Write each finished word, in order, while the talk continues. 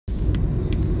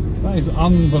That is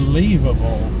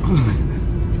unbelievable.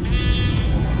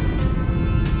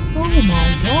 Oh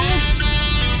my god!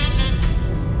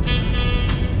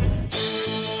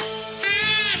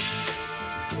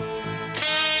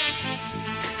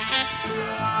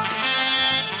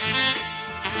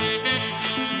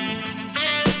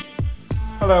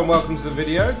 Hello and welcome to the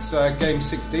video. It's game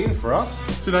 16 for us.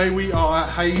 Today we are at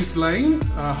Hayes Lane,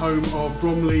 home of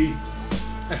Bromley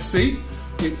FC.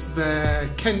 It's their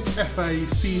Kent FA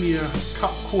Senior Cup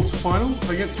quarter-final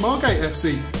against Margate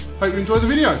FC. Hope you enjoy the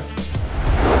video.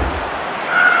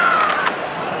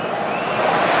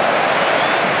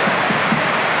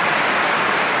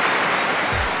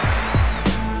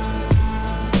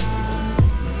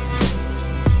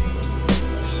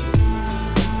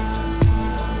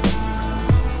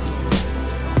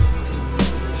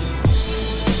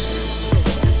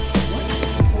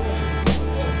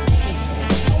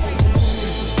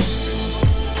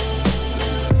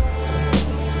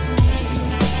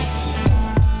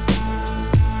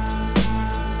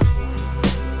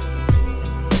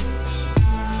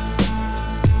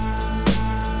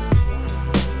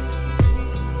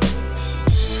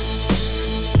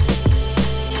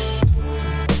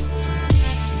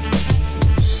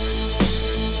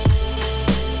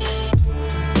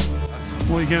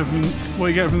 What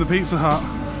you get from the Pizza Hut?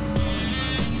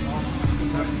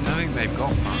 I don't think they've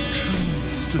got much.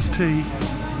 Just tea.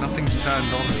 Nothing's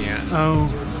turned on me yet. Oh,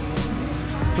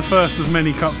 the first of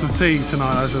many cups of tea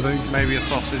tonight, I think. Maybe a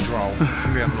sausage roll.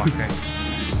 If we unlucky.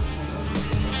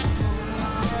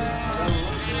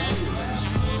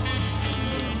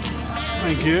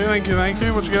 Thank you, thank you, thank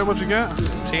you. What'd you get? What'd you get?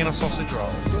 Tea and a sausage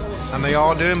roll. And they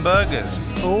are doing burgers.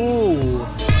 Oh.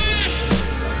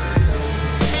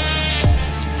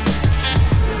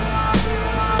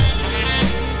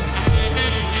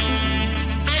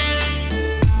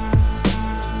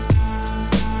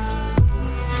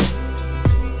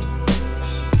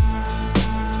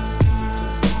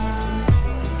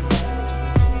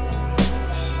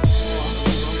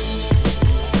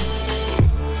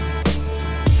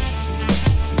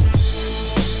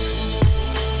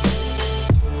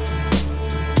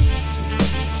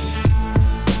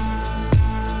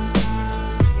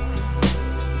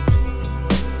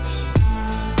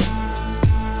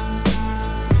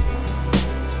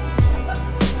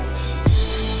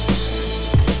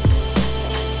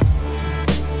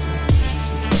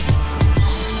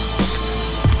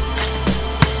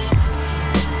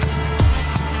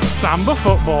 Samba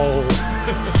football.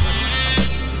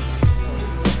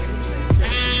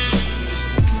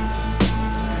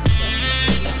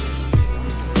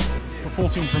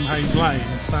 Reporting from Hayes Lane,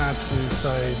 sad to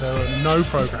say there are no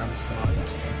programmes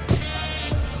tonight.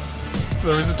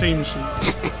 There is a team sheet,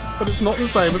 but it's not the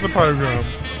same as a programme.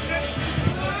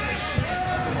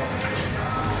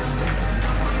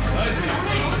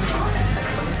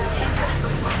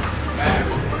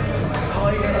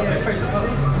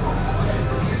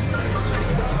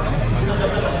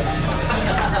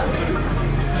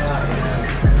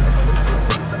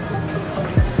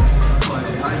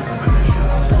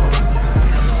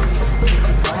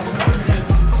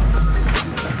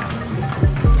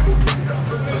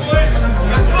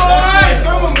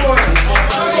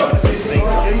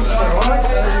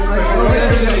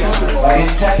 Ladies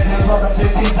and gentlemen, welcome to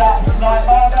teams out tonight,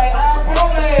 Margate and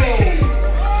Bromley.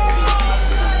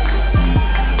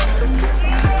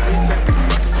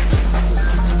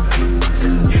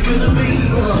 You're gonna be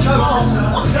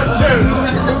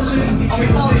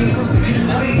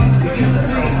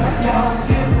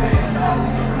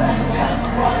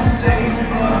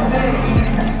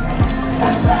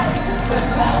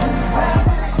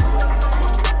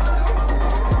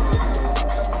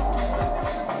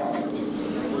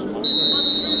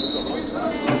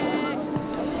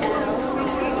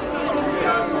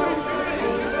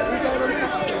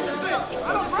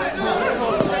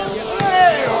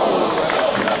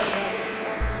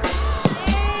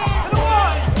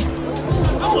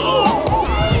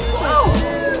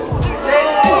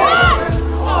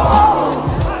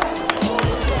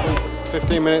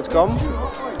minutes gone.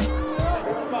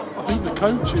 I think the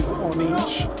coaches on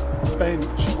each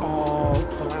bench are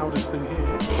the loudest thing here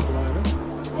at the moment.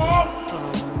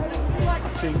 I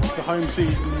think the home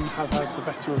team have had the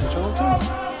better of the chances.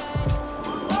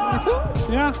 You think?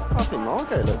 Yeah. I think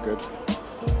Margate look good.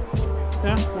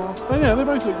 Yeah, well, they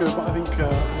both look good, but I think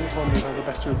Bromley had the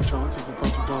better of the chances in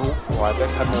front of goal. Right,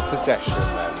 they've had more possession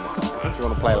then, if you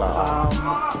want to play like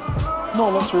that.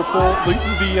 Not a lot to report.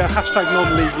 The hashtag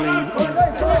non-league lead is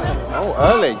excellent. Oh,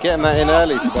 early. Getting that in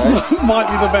early today. Might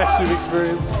be the best we've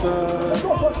experienced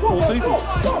all season.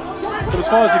 but as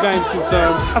far as the game's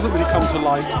concerned, hasn't really come to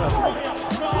light as of yet.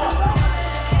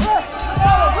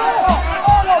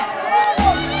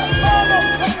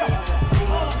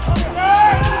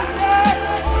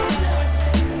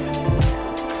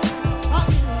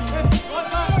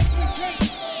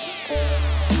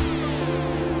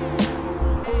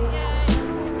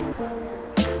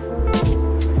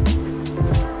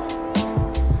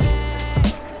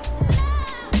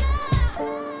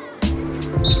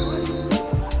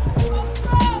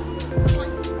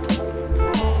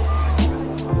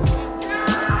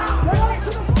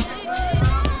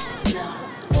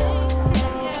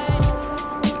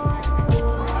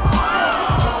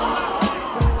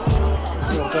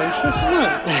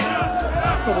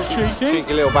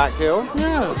 Cheeky little back heel.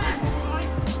 Yeah.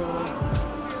 So,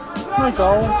 no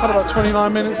goal. We've had about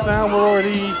 29 minutes now. We're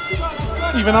already,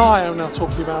 even I am now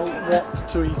talking about what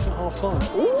to eat at half time.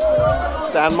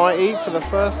 Dan might eat for the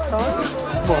first time.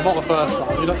 Well, not the first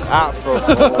time. You know. At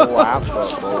football, at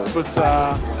football. But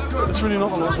there's really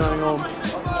not a lot going on.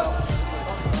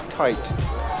 Tight.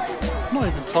 Not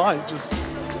even tight, just.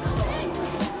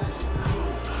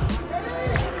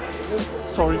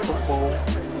 Sorry, football.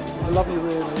 I love you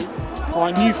really.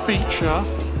 Right, new feature,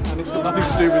 and it's got nothing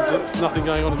to do with there's nothing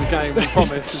going on in the game, I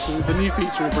promise. It's a new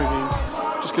feature we're bringing.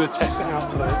 Just going to test it out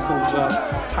today. It's called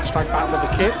hashtag Battle of the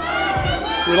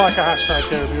Kits. We like a hashtag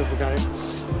here at the other game.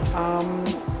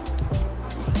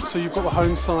 So you've got the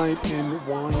home side in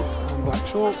white and black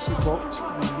shorts. You've got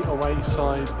the away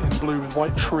side in blue with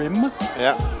white trim.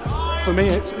 Yeah. For me,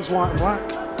 it's white and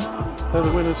black. They're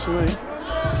the winners for me.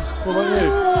 What about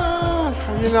you?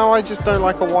 You know, I just don't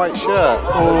like a white shirt.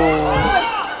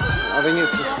 I think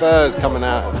it's the Spurs coming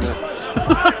out, isn't it?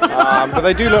 But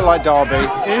they do look like Derby.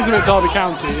 It is a bit Derby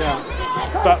County, yeah.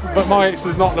 But my ex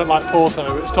does not look like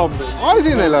Porto, it's Tomby. I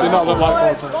think they look. Do not look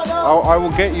like Porto. I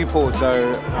will get you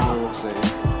Porto and we'll see.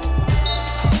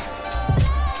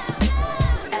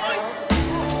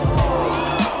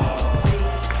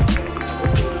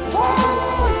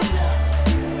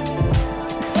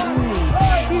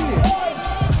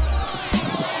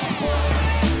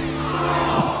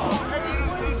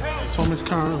 Tom is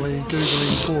currently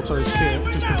googling Porto's kit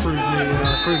just to prove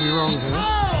me wrong here.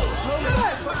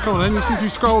 Come on then, you seem to be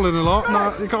scrolling a lot.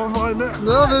 No, you can't find it.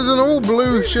 No, there's an all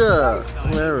blue shirt.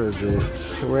 Where is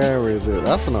it? Where is it?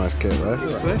 That's a nice kit though.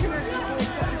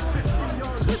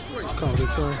 Can't be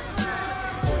sorry.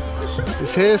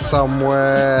 It's here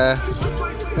somewhere.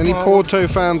 Any Porto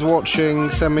fans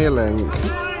watching, send me a link.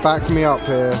 Back me up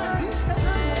here.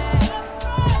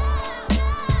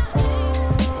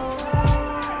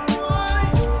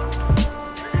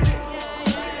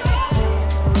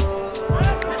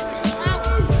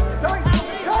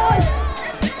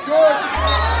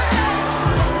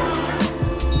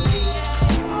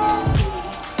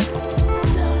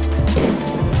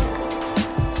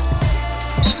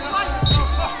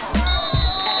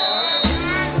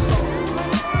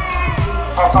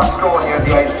 Half-time score here at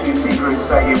the H2C Group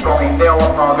Stadium. Bromley 0,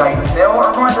 Margate 0. A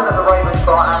reminder that the Ravens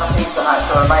bar and the pizza hats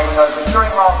are remaining open during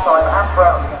half-time and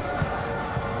throughout.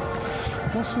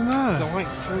 What's in there? I like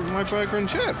my burger and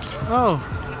chips. Oh.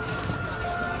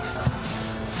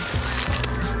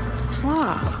 What's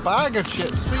that? A bag of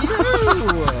chips for you.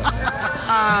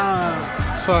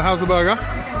 So, how's the burger?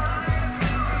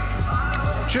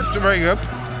 Chips are very good.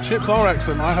 Chips are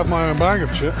excellent. I have my own bag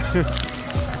of chips.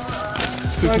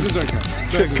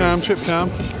 Chip cam.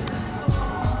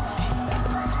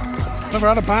 Never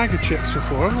had a bag of chips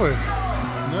before, have we?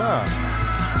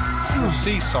 Yeah.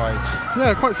 Seaside.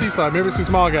 Yeah, quite seaside. Maybe this is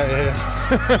Margate here,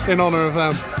 in honour of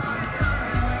them.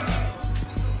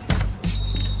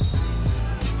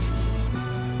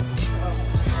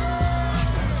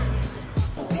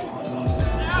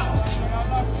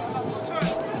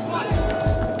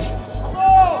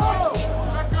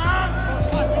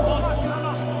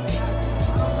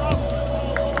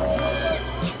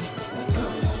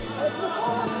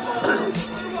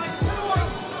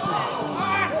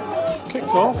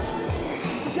 Kicked off.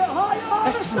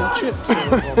 Excellent chips.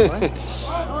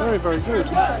 Very, very good.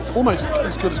 Almost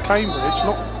as good as Cambridge.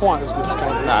 Not quite as good as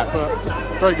Cambridge,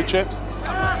 but very good chips.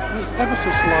 And it's ever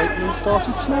so slightly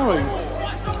started snowing.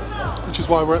 Which is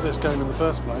why we're at this game in the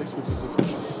first place, because of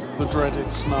the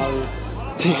dreaded snow.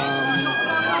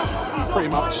 Pretty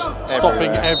much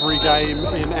stopping every game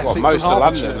in Essex and most of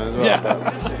Hertfordshire. London as well. Yeah.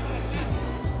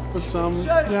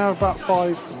 But yeah, about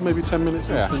 5, maybe 10 minutes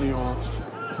into the new half.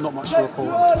 Not much to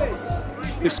report.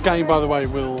 This game, by the way,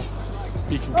 will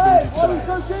be concluded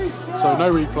today. So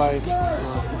no replay.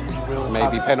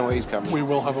 Maybe penalties coming. We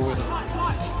will have a winner.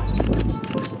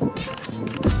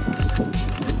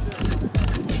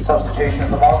 Substitution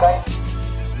for Margate.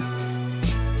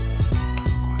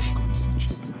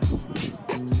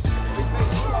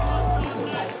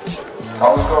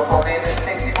 Goal scored from the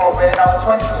 64th minute, number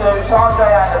 22,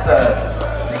 Sanjay Anderson.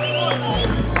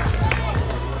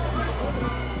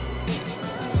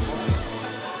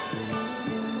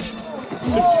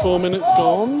 64 minutes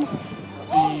gone.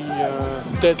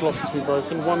 The deadlock has been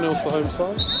broken. 1-0 to the home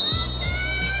side.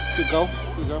 Good goal.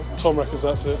 Good goal. Tom reckons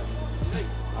that's it.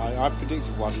 I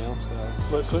predicted 1-0. So.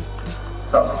 Let's see.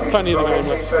 Plenty of the game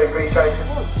left.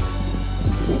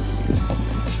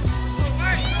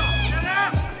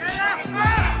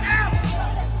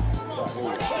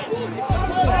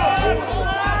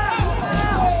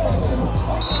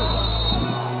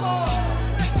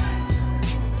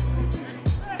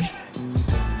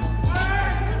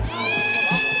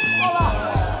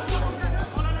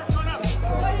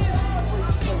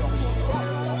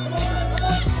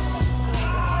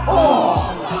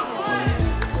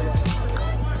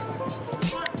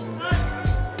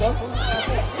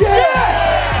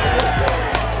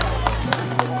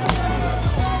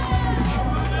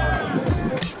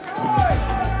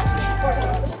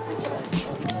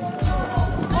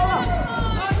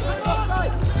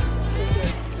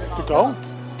 Goal.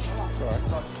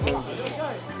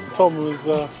 Tom was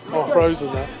half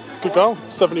frozen there. Good goal.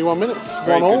 71 minutes.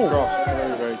 Very One good all. cross.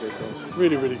 Very, very good cross.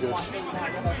 Really, really good.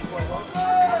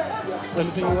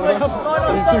 Anything you want to add?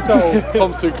 Are you too cold?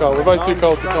 Tom's too cold. We're both too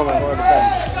cold to comment. By the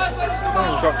bench.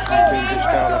 Instructions being dished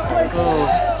out. Oh,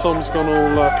 Tom's gone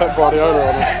all Pep Guardiola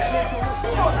on us.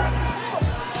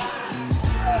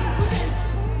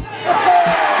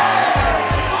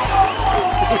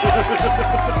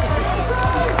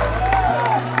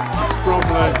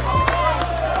 Bromley.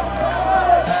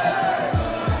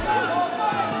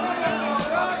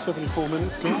 74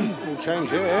 minutes gone. We'll change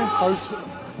here. Home.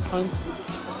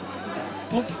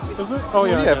 Is it? Oh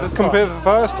yeah. Yeah, let's compare the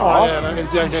first half. Oh, yeah, no,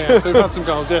 yeah. So we've had some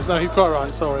goals. Yes, no, he's quite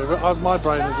right. Sorry, but my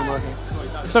brain isn't working.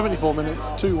 74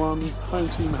 minutes, 2-1. Home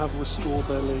team have restored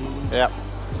their lead. Yeah.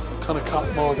 Kind of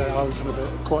cut Margate open a bit,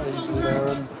 quite easily there,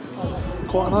 and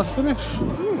quite a nice finish.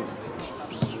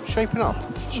 Shaping up.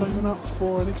 Shaping up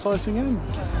for an exciting end.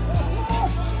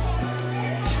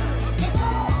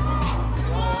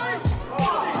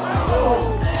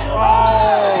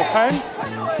 Oh, pen.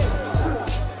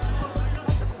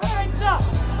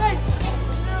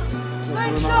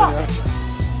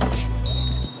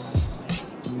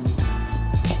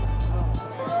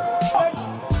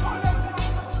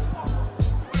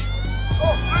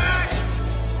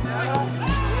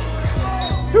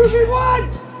 Two v one.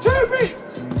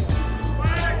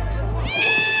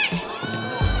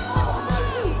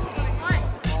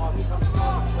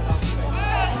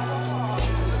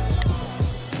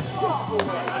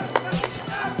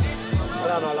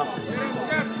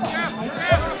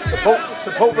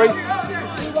 Support, Reece.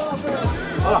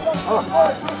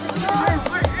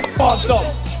 Stop.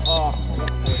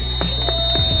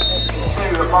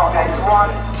 Margate 1.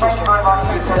 Thank you very much,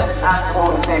 lieutenants and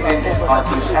support this evening. I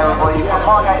wish everybody from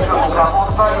Margate Football Club all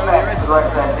the very best for the rest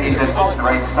of their season and a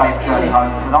very safe journey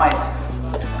home tonight.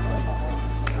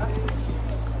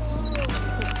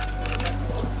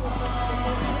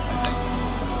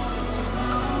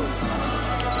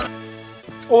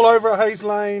 All over at Hayes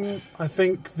Lane. I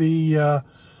think the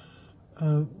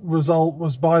result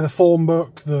was by the form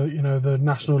book. The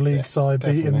National League side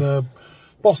beating the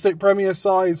Bostik Premier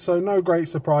side, so no great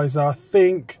surprise there. I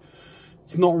think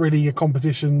it's not really a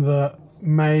competition that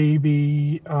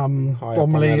maybe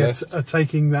Bromley are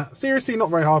taking that seriously.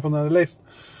 Not very high up on their list.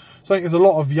 So I think there's a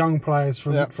lot of young players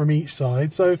from each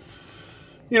side. So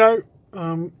at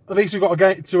least we've got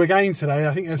to a game today.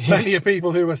 I think there's plenty of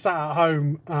people who were sat at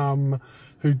home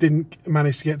who didn't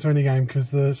manage to get to any game because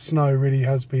the snow really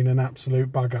has been an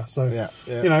absolute bugger. So,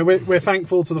 we're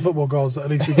thankful to the football gods that at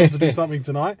least we got to do something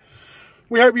tonight.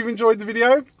 We hope you've enjoyed the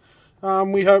video.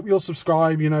 We hope you'll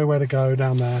subscribe. You know where to go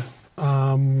down there.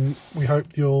 We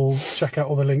hope you'll check out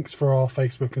all the links for our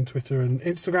Facebook and Twitter and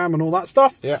Instagram and all that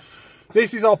stuff. Yeah.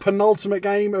 This is our penultimate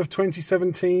game of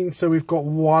 2017, so we've got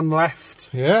one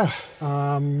left. Yeah.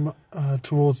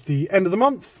 Towards the end of the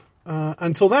month.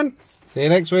 Until then. See you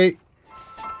next week.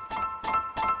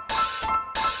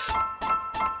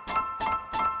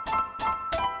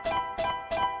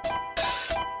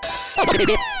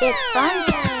 It's fun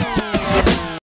time.